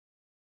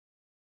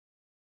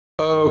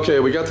Okay,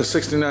 we got the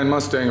 69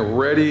 Mustang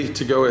ready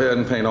to go ahead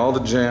and paint all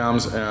the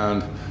jams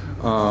and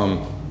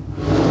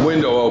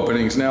window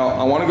openings. Now,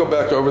 I want to go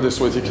back over this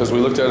with you because we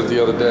looked at it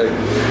the other day.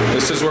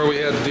 This is where we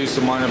had to do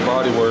some minor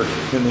body work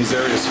in these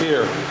areas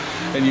here.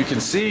 And you can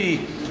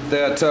see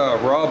that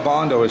raw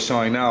Bondo is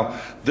showing. Now,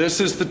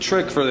 this is the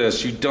trick for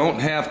this. You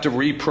don't have to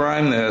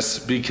reprime this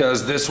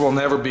because this will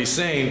never be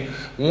seen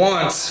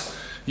once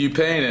you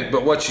paint it.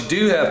 But what you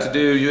do have to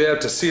do, you have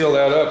to seal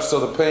that up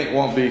so the paint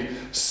won't be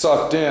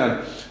sucked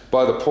in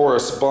by the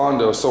porous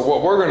Bondo. So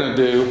what we're going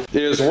to do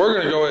is we're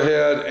going to go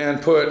ahead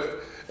and put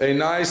a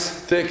nice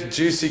thick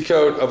juicy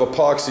coat of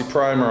epoxy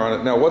primer on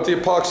it. Now what the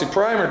epoxy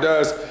primer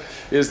does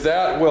is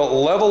that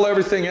will level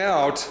everything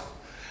out,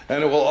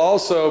 and it will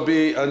also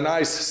be a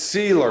nice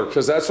sealer,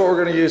 because that's what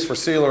we're going to use for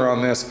sealer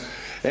on this.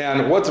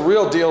 And what the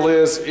real deal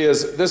is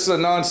this is a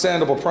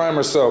non-sandable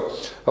primer, so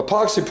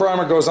epoxy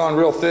primer goes on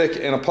real thick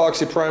and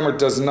epoxy primer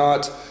does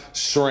not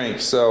shrink.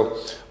 So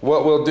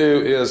what we'll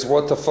do is,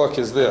 what the fuck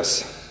is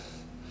this?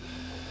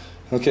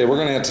 Okay, we're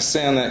going to have to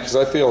sand that because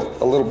I feel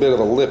a little bit of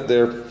a lip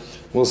there.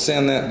 We'll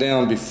sand that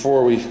down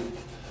before we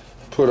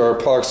put our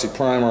epoxy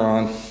primer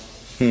on.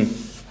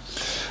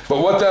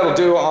 But what that'll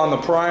do on the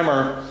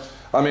primer,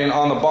 I mean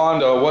on the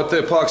Bondo, what the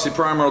epoxy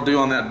primer will do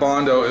on that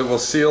Bondo, it will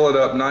seal it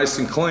up nice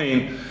and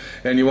clean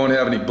and you won't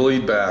have any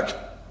bleed back.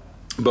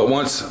 But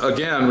once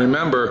again,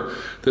 remember,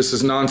 this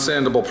is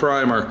non-sandable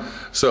primer,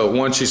 so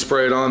once you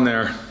spray it on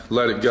there,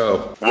 let it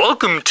go.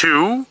 Welcome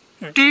to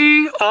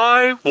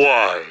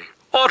D.I.Y.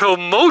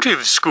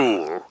 Automotive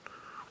School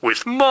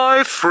with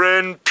my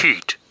friend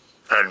Pete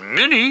and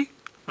Minnie,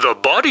 the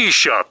body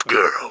shop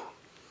girl.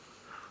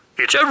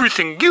 It's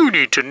everything you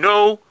need to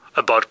know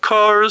about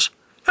cars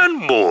and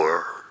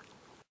more.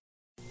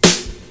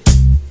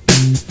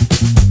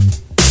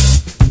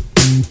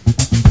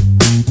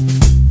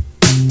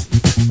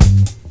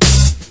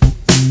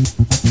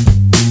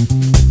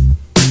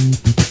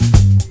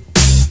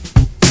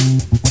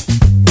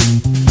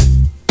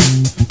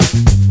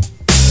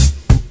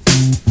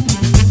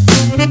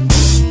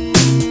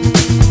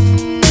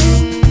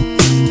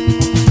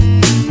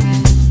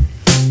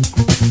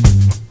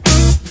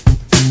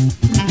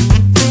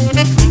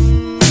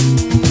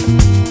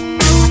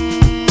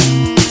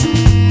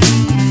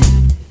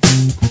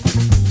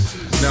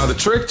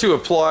 Trick to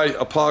apply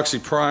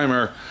epoxy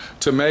primer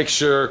to make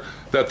sure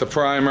that the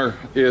primer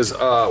is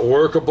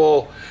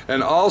workable,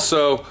 and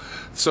also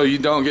so you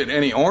don't get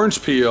any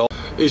orange peel,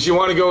 is you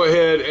want to go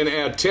ahead and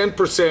add 10%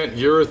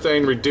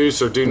 urethane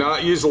reducer. Do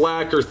not use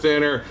lacquer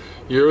thinner,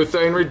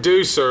 urethane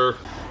reducer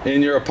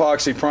in your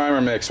epoxy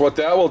primer mix. What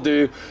that will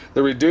do,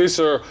 the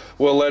reducer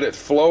will let it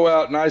flow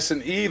out nice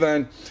and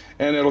even,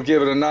 and it'll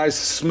give it a nice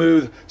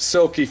smooth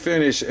silky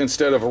finish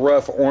instead of a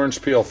rough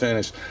orange peel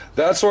finish.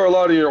 That's where a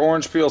lot of your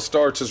orange peel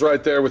starts, is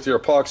right there with your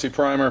epoxy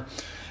primer.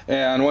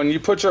 And when you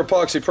put your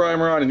epoxy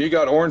primer on and you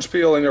got orange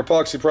peel in your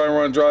epoxy primer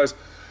when it dries,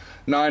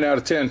 9 out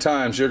of 10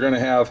 times you're going to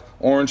have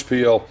orange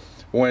peel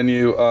when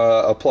you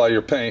apply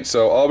your paint.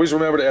 So always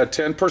remember to add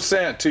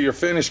 10% to your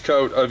finish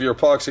coat of your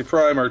epoxy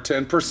primer,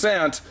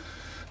 10%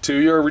 to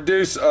your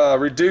reduce it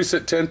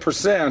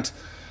 10%,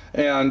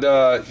 and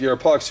your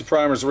epoxy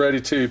primer is ready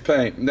to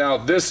paint. Now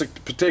this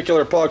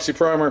particular epoxy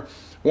primer,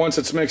 once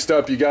it's mixed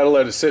up, you got to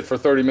let it sit for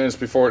 30 minutes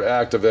before it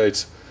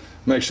activates.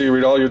 Make sure you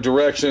read all your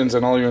directions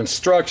and all your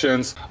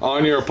instructions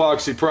on your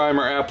epoxy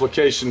primer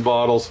application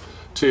bottles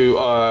to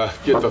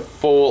get the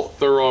full,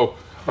 thorough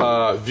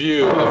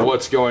view of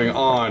what's going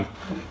on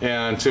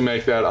and to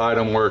make that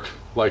item work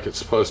like it's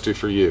supposed to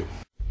for you.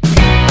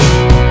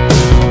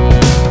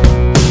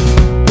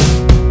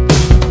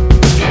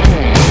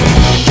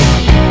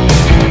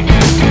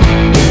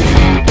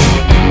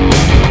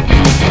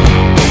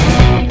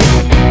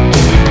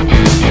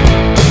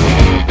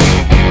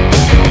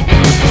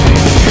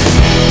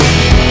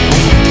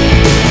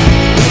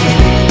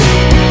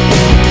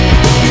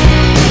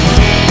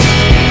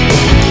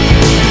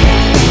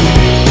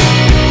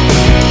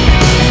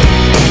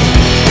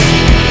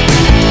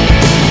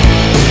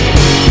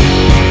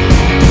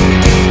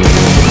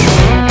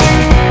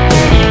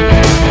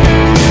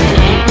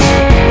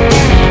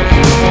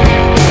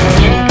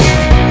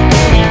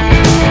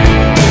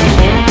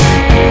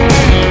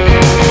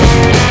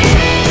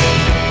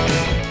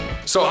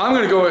 So I'm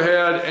going to go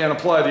ahead and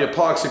apply the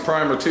epoxy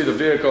primer to the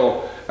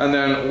vehicle, and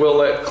then we'll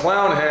let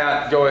Clown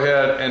Hat go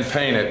ahead and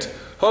paint it.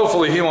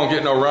 Hopefully he won't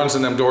get no runs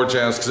in them door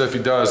jams, because if he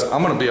does,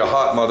 I'm going to be a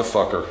hot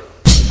motherfucker.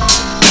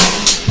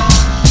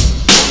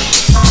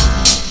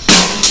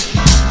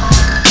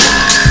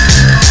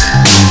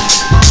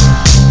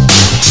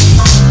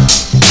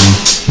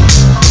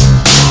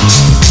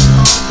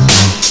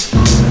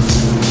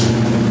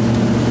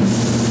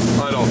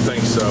 I don't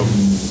think so.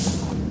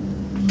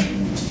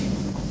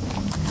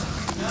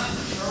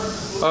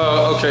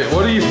 Okay,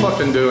 what are you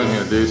fucking doing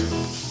here, dude?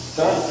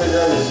 Trying to figure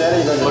out your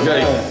settings on your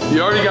Okay,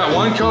 you already got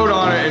one coat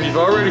on it and you've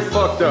already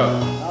fucked up.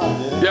 Oh,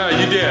 did it? Yeah,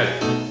 you did.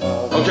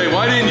 Okay,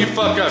 why didn't you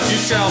fuck up? You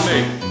tell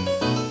me.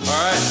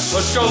 Alright,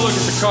 let's go look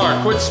at the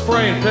car. Quit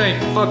spraying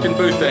paint. The fucking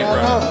booth ain't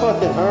right. I'm not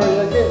fucking hurry.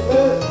 I get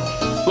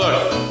this.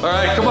 Look, alright?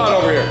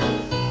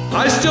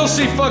 I still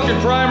see fucking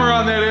primer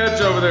on that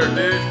edge over there,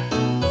 dude.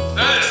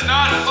 That is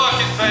not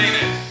fucking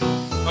painted.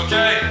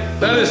 Okay?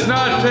 That is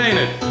not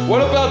painted.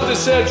 What about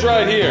this edge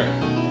right here?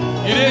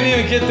 You didn't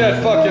even get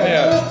that fucking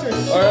edge.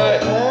 Alright?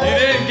 You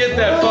didn't get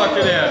that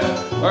fucking edge.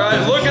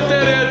 Alright? Look at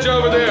that edge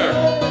over there.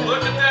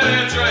 Look at that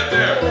edge right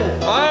there.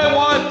 I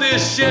want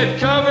this shit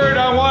covered.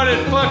 I want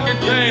it fucking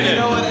painted.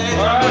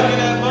 Alright?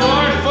 You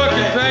aren't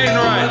fucking painting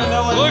right.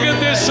 Look at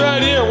this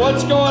right here.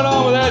 What's going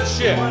on with that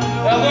shit?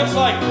 That looks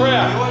like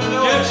crap.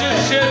 Get your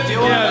shit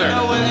together. You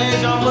know what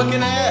edge I'm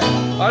looking at?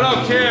 I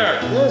don't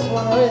care. This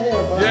one right here,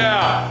 bud.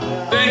 Yeah.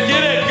 Then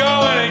get it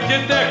going and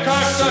get that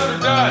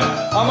cocksucker done.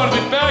 I'm gonna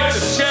be back to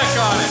check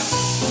on it.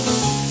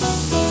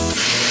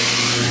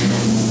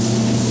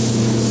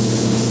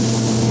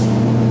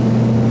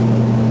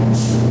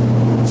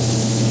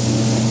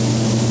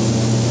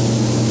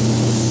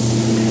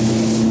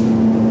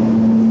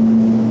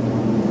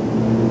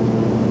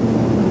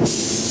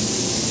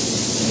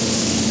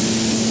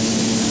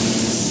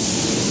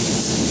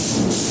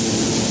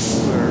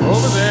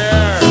 Over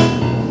there.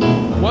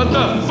 What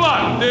the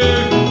fuck,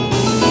 dude?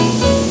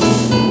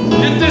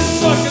 Get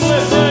this fucking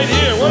lip right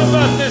here. What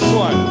about this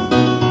one?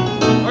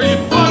 Are you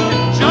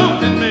fucking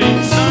joking me?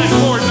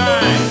 949.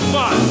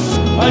 Fuck.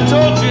 I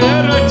told you.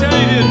 How did I tell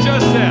you to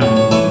adjust that?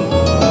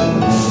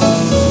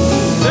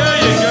 There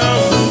you go.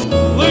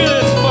 Look at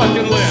this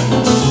fucking lip.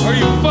 Are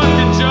you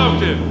fucking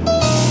joking?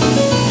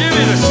 Give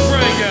me the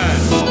spray gun.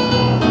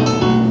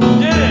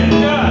 Get it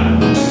done.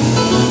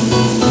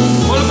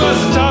 What about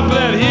the top of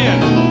that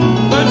hinge?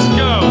 Let's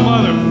go,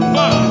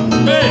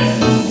 motherfucker, bitch.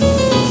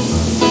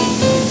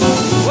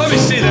 Let me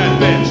see that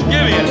bitch.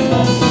 Give me it.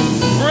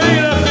 Bring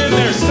it up in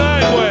there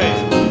sideways.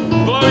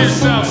 Blow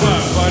yourself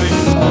up, buddy.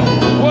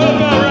 What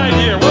about right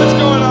here? What's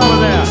going on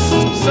with that?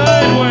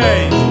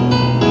 Sideways.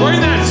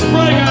 Bring that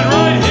spray gun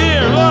right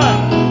here. Look.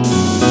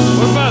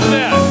 What about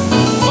that?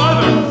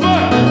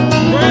 Motherfucker.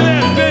 Bring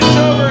that bitch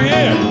over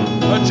here.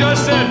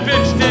 Adjust that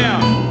bitch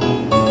down.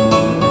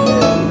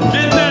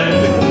 Get that.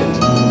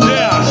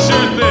 Yeah,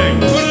 sure thing.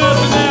 Put it up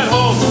in that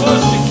hole as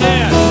close as you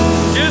can.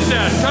 Get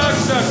that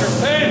cocksucker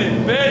painted,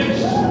 bitch.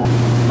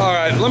 All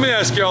right, let me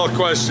ask you all a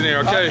question here,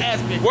 okay?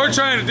 Ask me. We're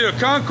trying to do a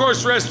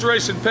concourse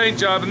restoration paint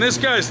job, and this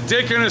guy's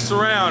dicking us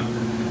around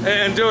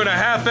and doing a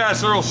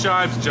half-ass Earl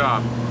Shives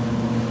job.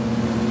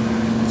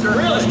 Is there a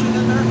question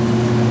in there?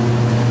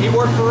 He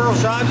worked for Earl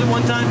Shives at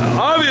one time?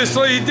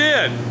 Obviously he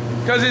did,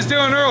 because he's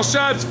doing Earl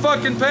Shives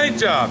fucking paint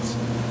jobs.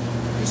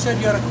 You said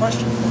you had a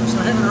question for us.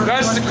 I haven't heard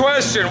That's the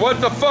question.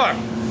 What the fuck?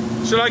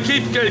 Should I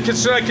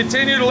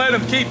continue to let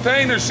him keep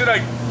painting, or should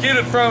I get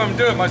it from him and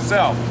do it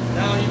myself?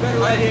 No, you better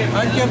let him.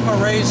 I'd give him a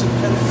raise and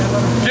let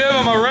him. Give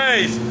him a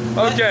raise.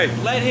 Okay.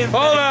 Let him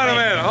Hold finish on a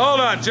painting. minute. Hold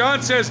on.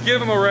 John says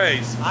give him a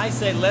raise. I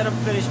say let him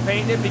finish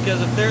painting it,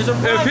 because if there's a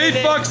run If he in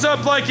it, fucks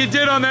up like he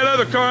did on that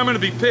other car, I'm gonna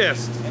be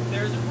pissed. if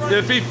there's a run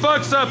If he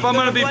fucks up, he's I'm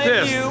gonna gonna be blame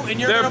pissed. you, and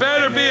you're There gonna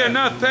better blame be him.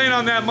 enough paint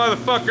on that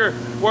motherfucker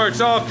where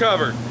it's all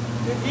covered.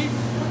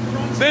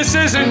 This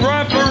isn't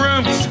romper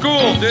room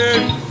school,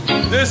 dude.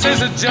 This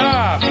is a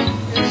job.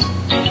 Is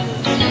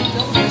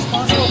Dylan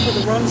responsible for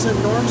the runs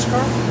in Norm's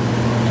car?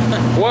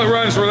 What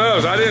runs were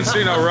those? I didn't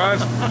see no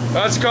runs.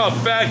 That's called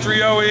factory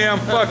OEM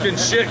fucking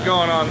shit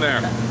going on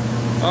there.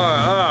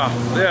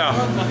 Yeah.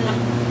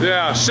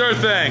 Yeah, sure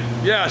thing.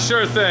 Yeah,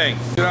 sure thing.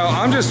 You know,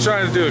 I'm just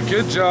trying to do a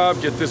good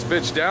job, get this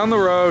bitch down the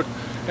road,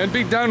 and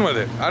be done with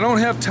it. I don't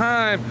have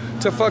time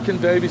to fucking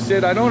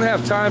babysit. I don't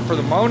have time for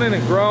the moaning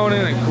and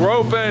groaning and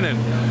groping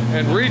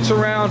and reach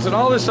arounds and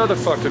all this other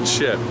fucking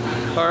shit.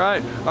 All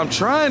right? I'm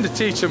trying to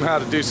teach them how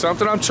to do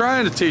something. I'm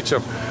trying to teach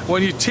them.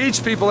 When you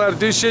teach people how to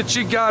do shit,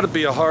 you gotta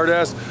be a hard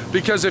ass,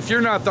 because if you're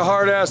not the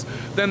hard ass,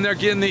 then they're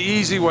getting the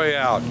easy way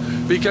out,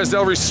 because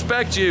they'll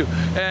respect you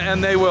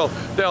and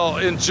they'll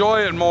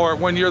enjoy it more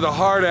when you're the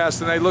hard ass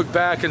and they look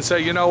back and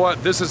say, you know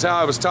what, this is how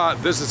I was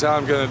taught, this is how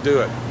I'm gonna do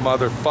it.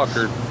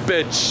 Motherfucker,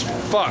 bitch,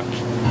 fuck.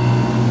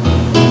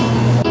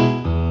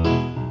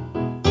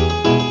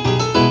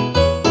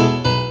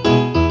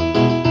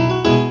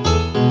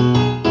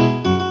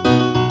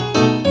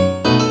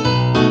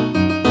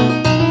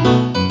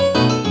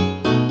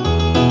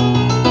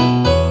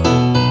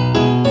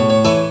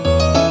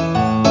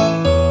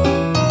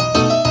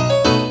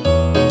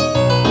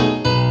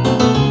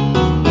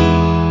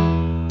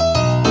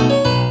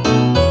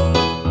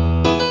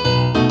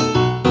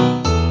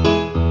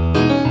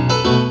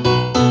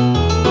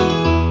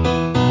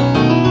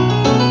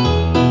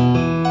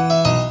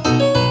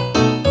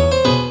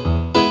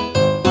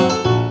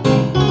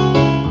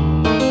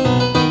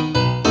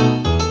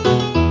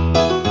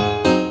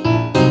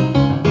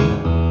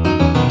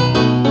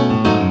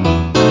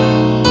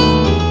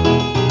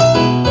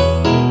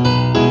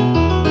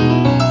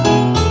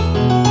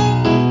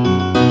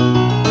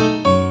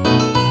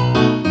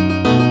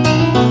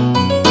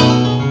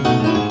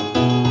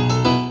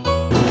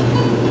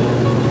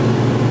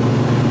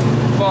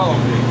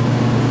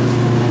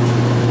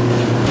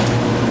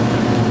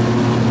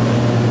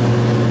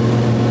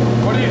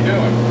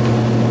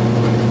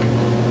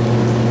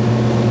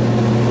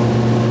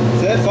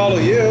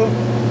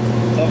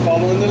 I'm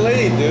following the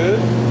lead, dude.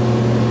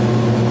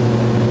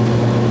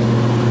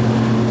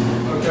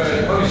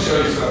 Okay, let me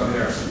show you something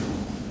here.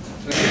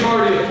 Now, you've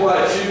already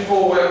applied you've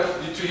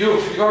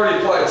already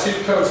applied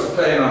 2 coats of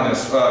paint on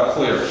this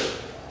clear.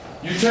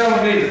 You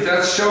telling me that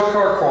that's show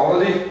car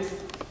quality?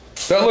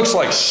 That looks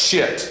like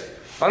shit.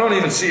 I don't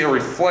even see a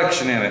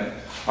reflection in it.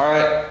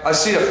 Alright? I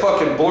see a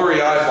fucking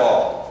blurry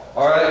eyeball.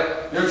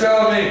 Alright? You're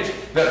telling me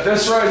that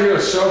this right here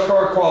is show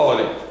car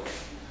quality.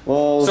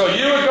 Well, So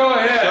you would go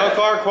ahead. show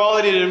car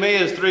quality to me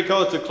is 3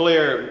 coats of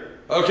clear.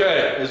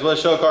 Okay. Is what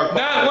show car quality.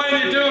 Not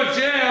when you're doing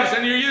jams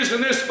and you're using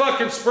this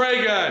fucking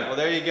spray gun. Well,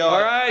 there you go.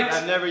 Alright?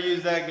 I've never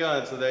used that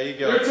gun, so there you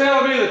go. You're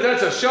telling me that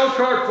that's a show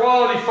car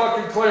quality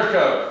fucking clear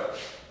coat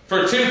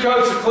for 2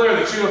 coats of clear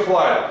that you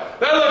applied.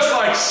 That looks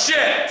like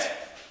shit.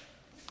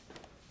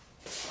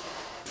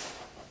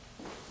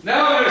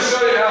 Now I'm going to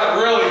show you how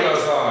it really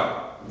goes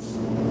on.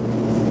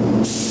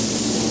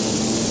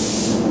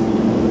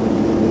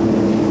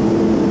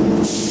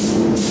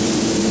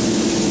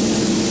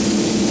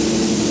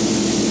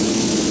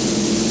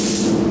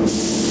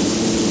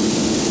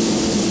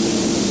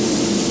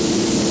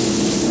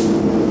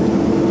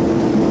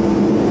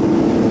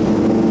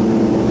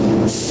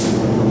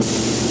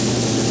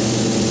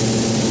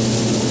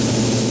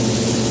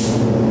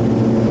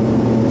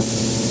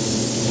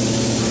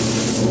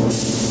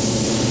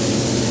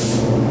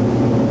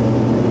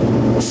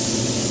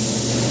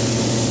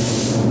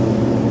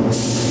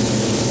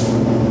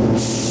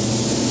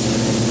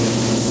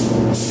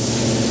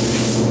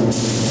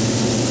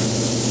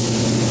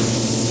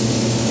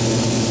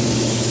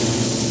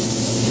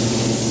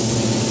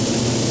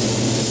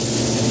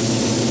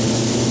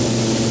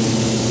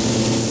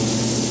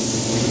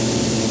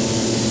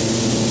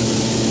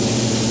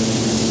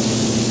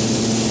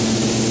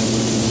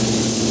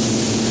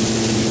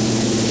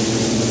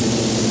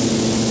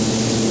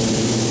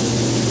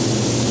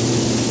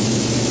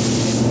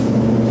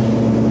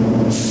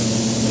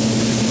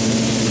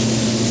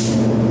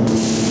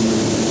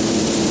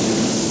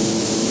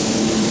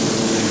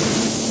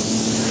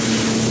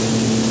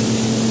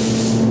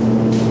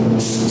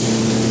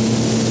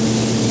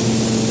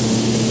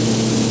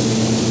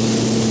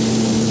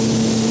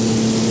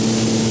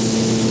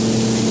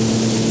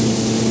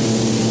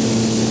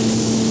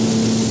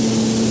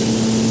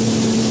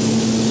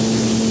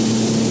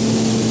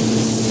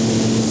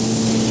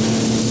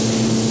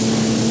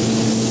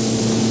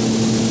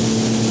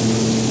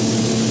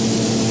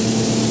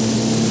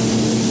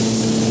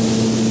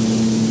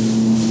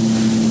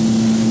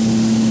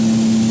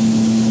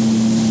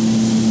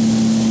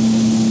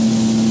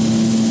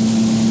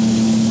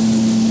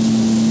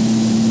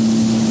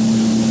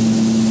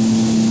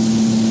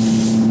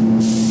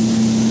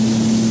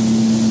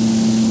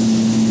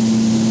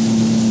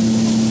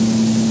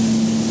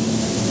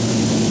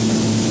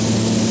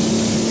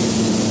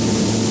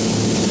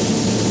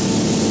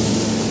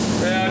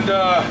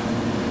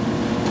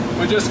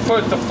 We just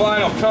put the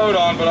final coat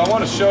on, but I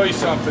want to show you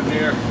something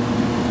here.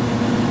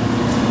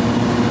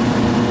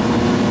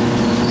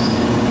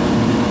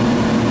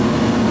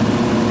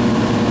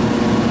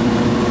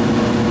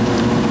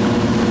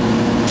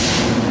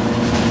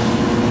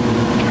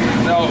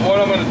 Now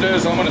what I'm going to do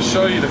is I'm going to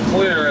show you the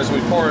clear as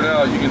we pour it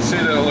out. You can see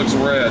that it looks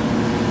red.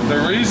 The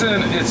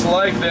reason it's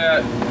like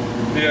that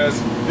is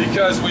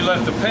because we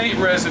left the paint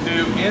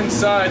residue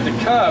inside the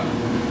cup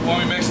when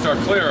we mixed our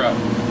clear up.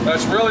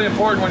 That's really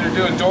important when you're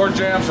doing door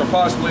jams or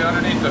possibly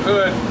underneath the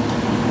hood,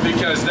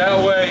 because that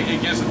way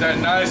it gives it that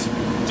nice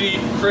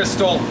deep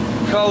crystal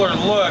color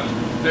look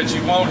that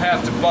you won't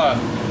have to buff.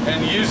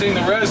 And using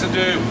the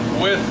residue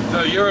with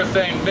the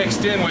urethane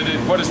mixed in with it,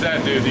 what does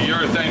that do, the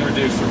urethane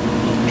reducer?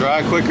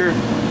 Dry quicker?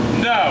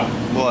 No.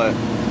 What?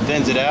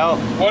 Thins it out?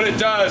 What it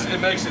does,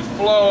 it makes it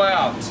flow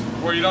out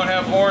where you don't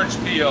have orange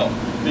peel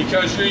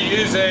because you're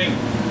using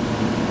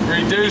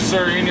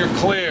reducer in your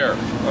clear,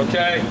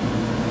 okay?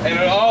 And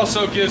it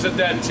also gives it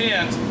that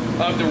tint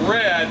of the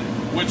red,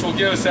 which will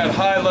give us that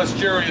high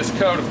lustrous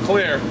coat of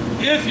clear,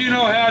 if you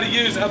know how to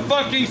use a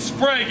fucking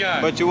spray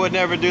gun. But you would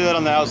never do that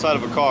on the outside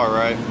of a car,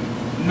 right?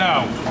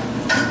 No.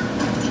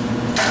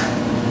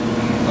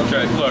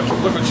 Okay, look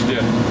what you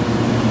did.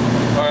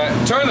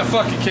 Alright, turn the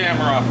fucking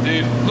camera off,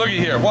 dude. Looky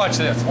here, watch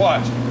this,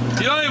 watch.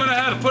 You don't even know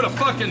how to put a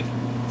fucking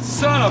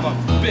son of a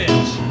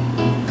bitch.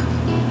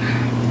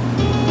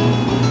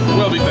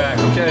 We'll be back,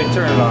 okay?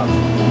 Turn it off.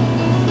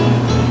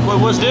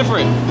 What's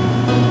different?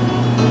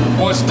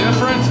 What's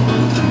different?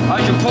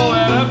 I can pull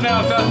that up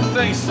now without the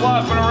thing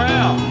slopping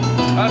around.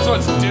 That's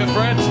what's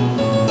different.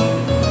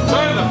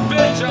 Turn the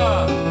bitch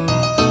off.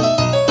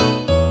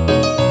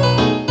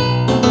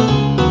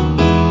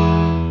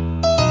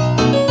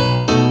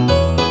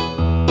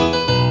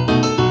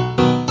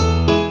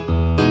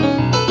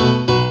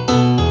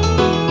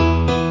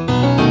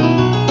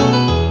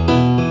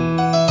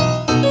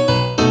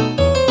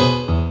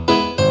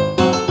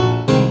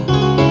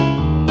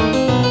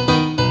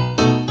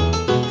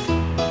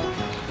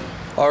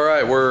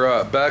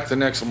 Back the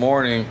next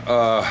morning,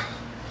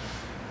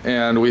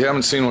 and we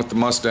haven't seen what the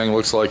Mustang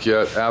looks like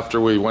yet after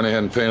we went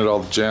ahead and painted all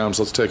the jams.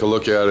 Let's take a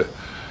look at it.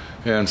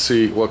 and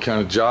see what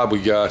kind of job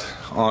we got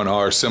on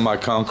our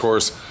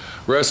semi-concourse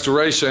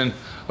restoration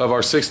of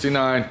our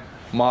 69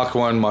 Mach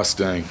 1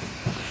 Mustang.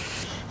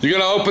 You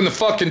gonna open the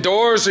fucking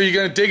doors or you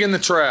gonna dig in the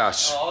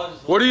trash?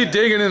 What are you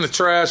digging in the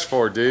trash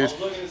for, dude? I was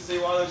looking to see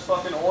why there's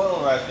fucking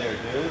oil right there,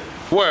 dude.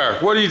 Where?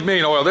 What do you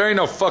mean oil? There ain't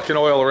no fucking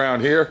oil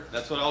around here.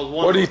 That's what I was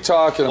wondering. What are you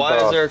talking Why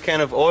about? is there a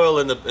can of oil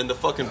in the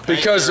fucking paint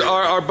Because area?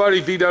 our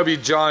buddy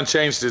VW John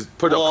changed his,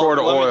 put a quart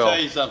of Let oil. me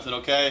tell you something,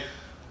 okay?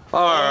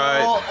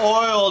 Alright.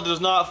 Oil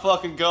does not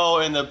fucking go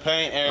in the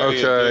paint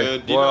area, Okay.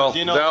 dude. Do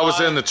you know that why? was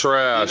in the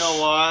trash. Do you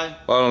know why?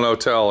 I don't know,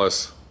 tell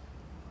us.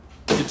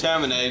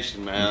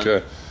 Contamination, man.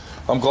 Okay.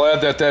 I'm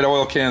glad that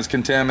oil can's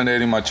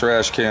contaminating my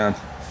trash can.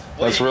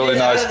 That's really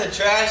nice. Out of the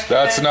trash can,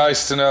 That's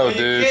nice to know,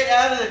 dude. Get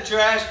out of the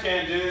trash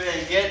can, dude,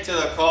 and get to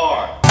the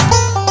car.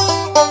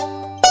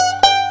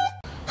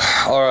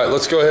 Alright,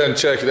 let's go ahead and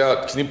check it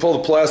out. Can you pull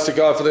the plastic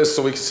off of this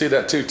so we can see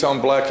that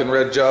two-tone black and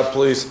red job,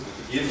 please?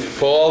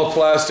 Pull all the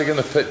plastic and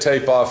the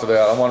tape off of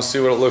that. I want to see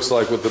what it looks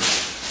like with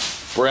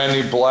the brand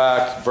new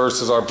black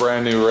versus our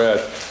brand new red.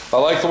 I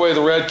like the way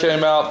the red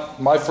came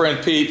out. My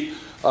friend Pete, you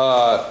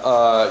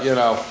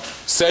know,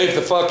 saved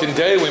the fucking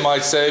day, we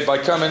might say, by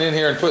coming in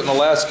here and putting the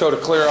last coat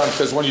of clear on,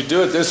 because when you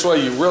do it this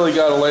way, you really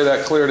got to lay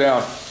that clear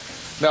down.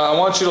 Now, I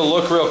want you to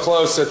look real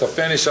close at the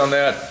finish on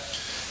that,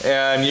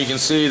 and you can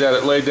see that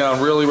it laid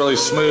down really, really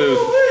smooth,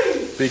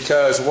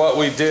 because what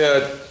we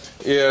did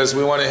is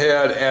we went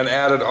ahead and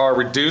added our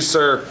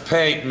reducer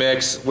paint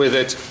mix with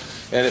it,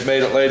 and it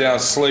made it lay down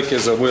slick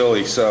as a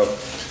wheelie. So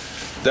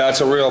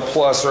that's a real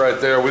plus right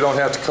there. We don't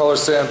have to color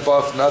sand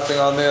buff, nothing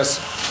on this.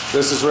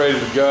 This is ready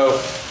to go,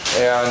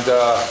 and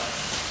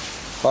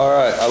all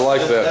right, I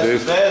like that, dude.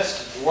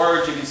 That's the best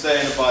word you can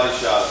say in a body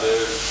shop,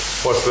 dude.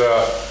 What's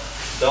that?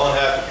 Don't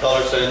have to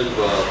color sand the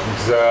buff.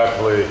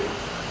 Exactly.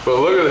 But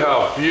look at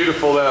how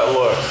beautiful that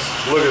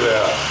looks. Look at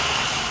that.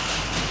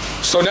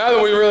 So now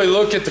that we really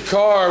look at the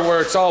car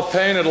where it's all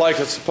painted like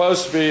it's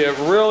supposed to be, it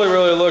really,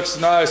 really looks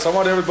nice. I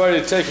want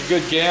everybody to take a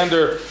good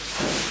gander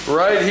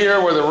right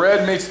here where the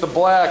red meets the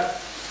black.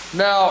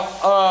 Now,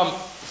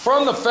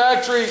 from the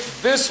factory,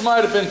 this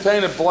might have been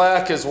painted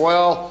black as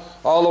well,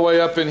 all the way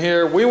up in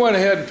here. We went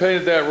ahead and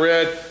painted that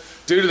red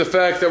due to the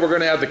fact that we're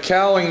going to have the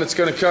cowling that's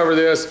going to cover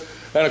this.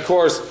 And of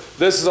course,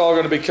 this is all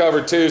going to be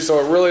covered too, so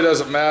it really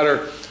doesn't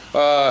matter.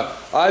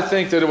 I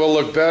think that it will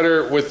look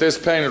better with this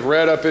painted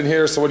red up in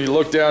here, so when you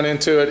look down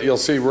into it, you'll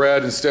see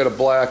red instead of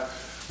black.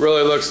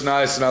 Really looks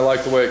nice, and I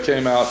like the way it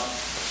came out.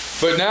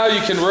 But now you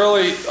can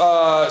really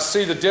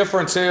see the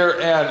difference here,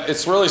 and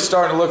it's really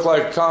starting to look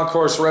like a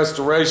concourse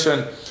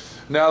restoration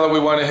now that we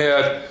went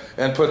ahead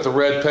and put the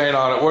red paint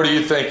on it. What are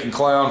you thinking,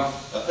 Clown?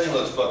 I think it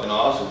looks fucking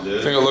awesome,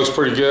 dude. Think it looks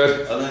pretty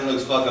good? I think it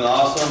looks fucking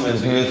awesome.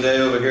 It's a good day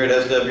over here at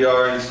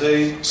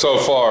SWRNC. So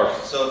far.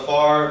 So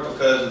far,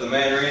 because the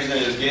main reason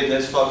is getting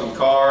this fucking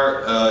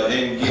car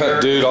in gear.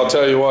 Dude, I'll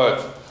tell you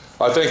what.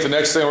 I think the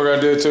next thing we're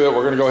going to do to it,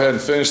 we're going to go ahead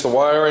and finish the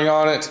wiring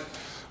on it.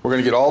 We're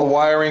going to get all the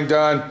wiring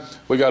done.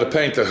 We got to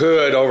paint the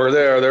hood over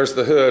there. There's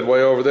the hood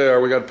way over there.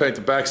 We got to paint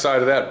the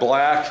backside of that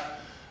black.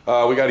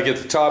 We got to get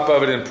the top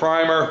of it in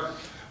primer.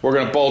 We're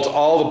going to bolt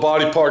all the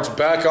body parts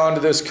back onto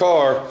this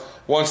car.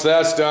 Once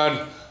that's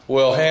done,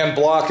 we'll hand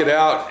block it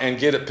out and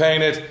get it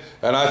painted.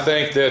 And I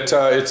think that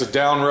it's a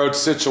down road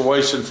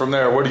situation from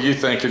there. What are you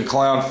thinking,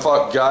 Clown?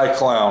 Fuck guy,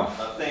 Clown.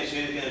 I think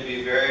she's going to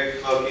be very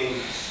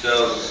fucking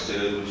stoked,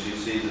 dude, when she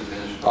sees the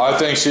finished product. I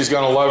think she's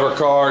going to love her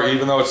car,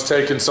 even though it's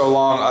taken so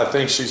long. I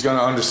think she's going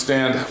to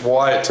understand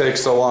why it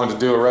takes so long to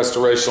do a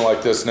restoration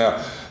like this.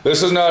 Now,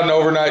 this is not an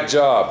overnight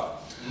job.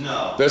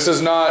 No. This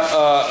is not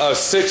a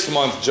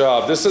 6-month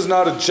job. This is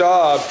not a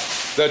job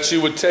that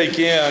you would take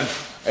in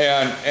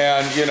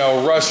and you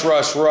know, rush.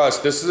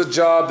 This is a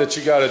job that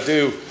you got to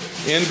do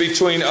in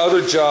between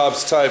other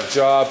jobs type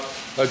job.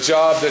 A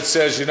job that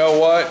says, you know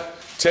what?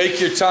 Take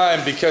your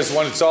time, because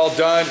when it's all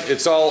done,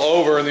 it's all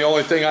over, and the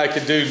only thing I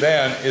can do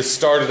then is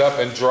start it up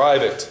and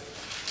drive it.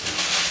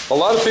 A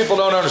lot of people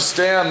don't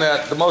understand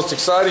that the most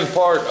exciting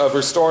part of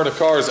restoring a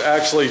car is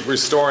actually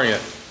restoring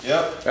it.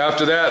 Yep.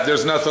 After that,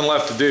 there's nothing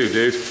left to do,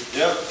 dude.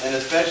 Yep, and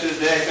especially the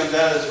day it comes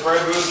out of the spray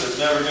booth, it's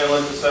never going to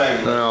look the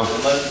same. No.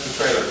 Unless it's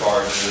a trailer car,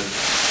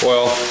 dude.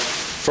 Well,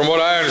 from what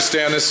I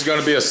understand, this is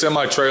going to be a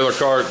semi-trailer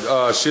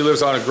car. She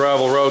lives on a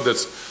gravel road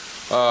that's,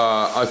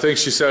 I think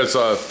she said it's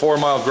a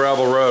 4-mile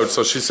gravel road.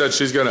 So she said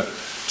she's going to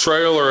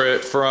trailer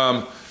it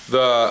from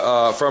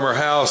her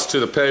house to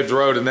the paved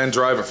road and then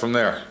drive it from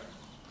there.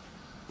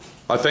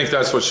 I think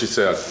that's what she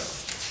said.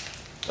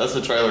 That's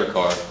a trailer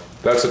car.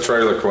 That's a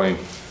trailer queen.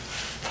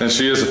 And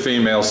she is a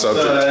female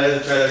subject. So that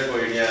is a trailer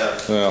queen, yeah.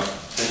 Yeah.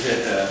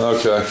 Yeah.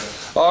 Okay.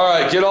 All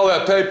right, get all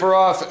that paper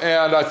off,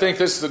 and I think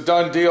this is a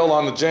done deal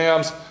on the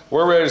jams.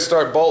 We're ready to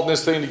start bolting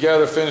this thing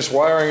together, finish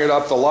wiring it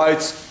up, the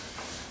lights,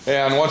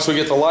 and once we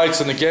get the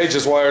lights and the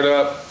gauges wired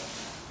up,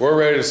 we're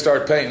ready to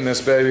start painting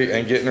this baby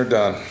and getting her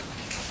done.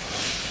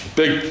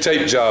 Big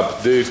tape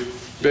job, dude.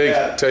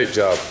 Big tape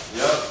job.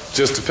 Yep.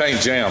 Just to paint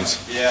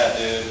jams. Yeah,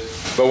 dude.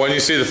 But when you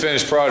see the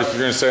finished product,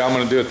 you're going to say, I'm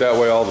going to do it that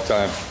way all the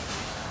time.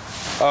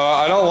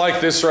 I don't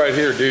like this right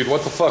here, dude.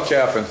 What the fuck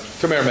happened?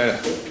 Come here a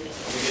minute.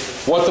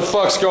 What the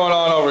fuck's going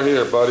on over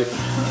here, buddy?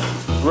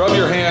 Rub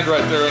your hand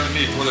right there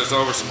underneath where there's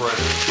overspray.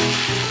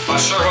 I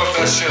sure hope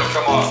that shit will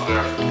come off of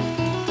there.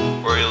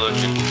 Where are you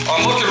looking?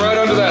 I'm looking right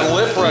under that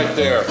lip right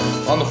there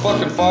on the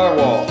fucking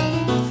firewall.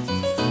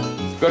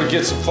 Gotta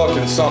get some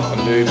fucking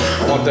something, dude.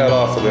 I want that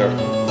off of there.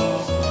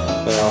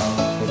 Yeah,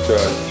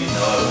 okay.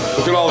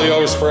 Look at all the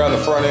overspray on the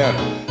front end.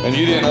 And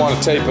you didn't want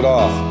to tape it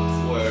off.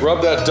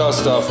 Rub that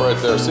dust off right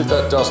there. See if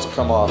that dust will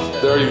come off.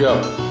 There you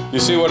go. You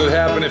see what would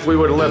happen if we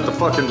would have left the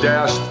fucking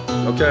dash?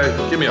 Okay?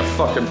 Give me a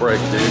fucking break,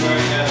 dude. You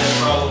already had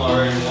that problem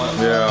already once.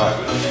 Yeah.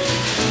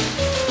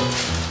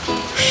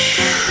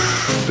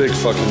 Big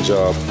fucking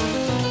job.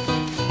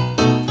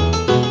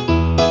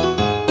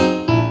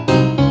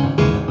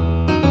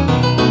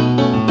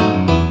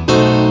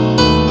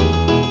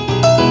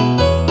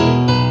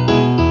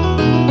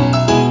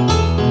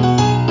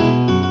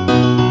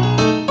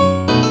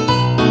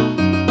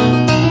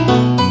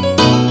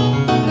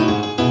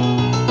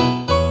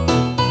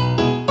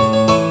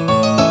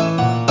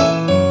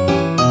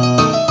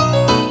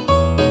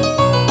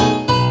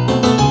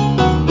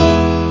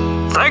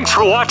 Thanks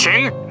for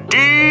watching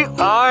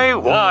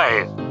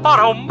D.I.Y.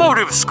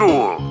 Automotive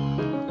School.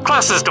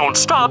 Classes don't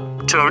stop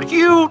till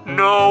you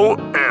know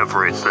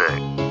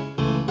everything.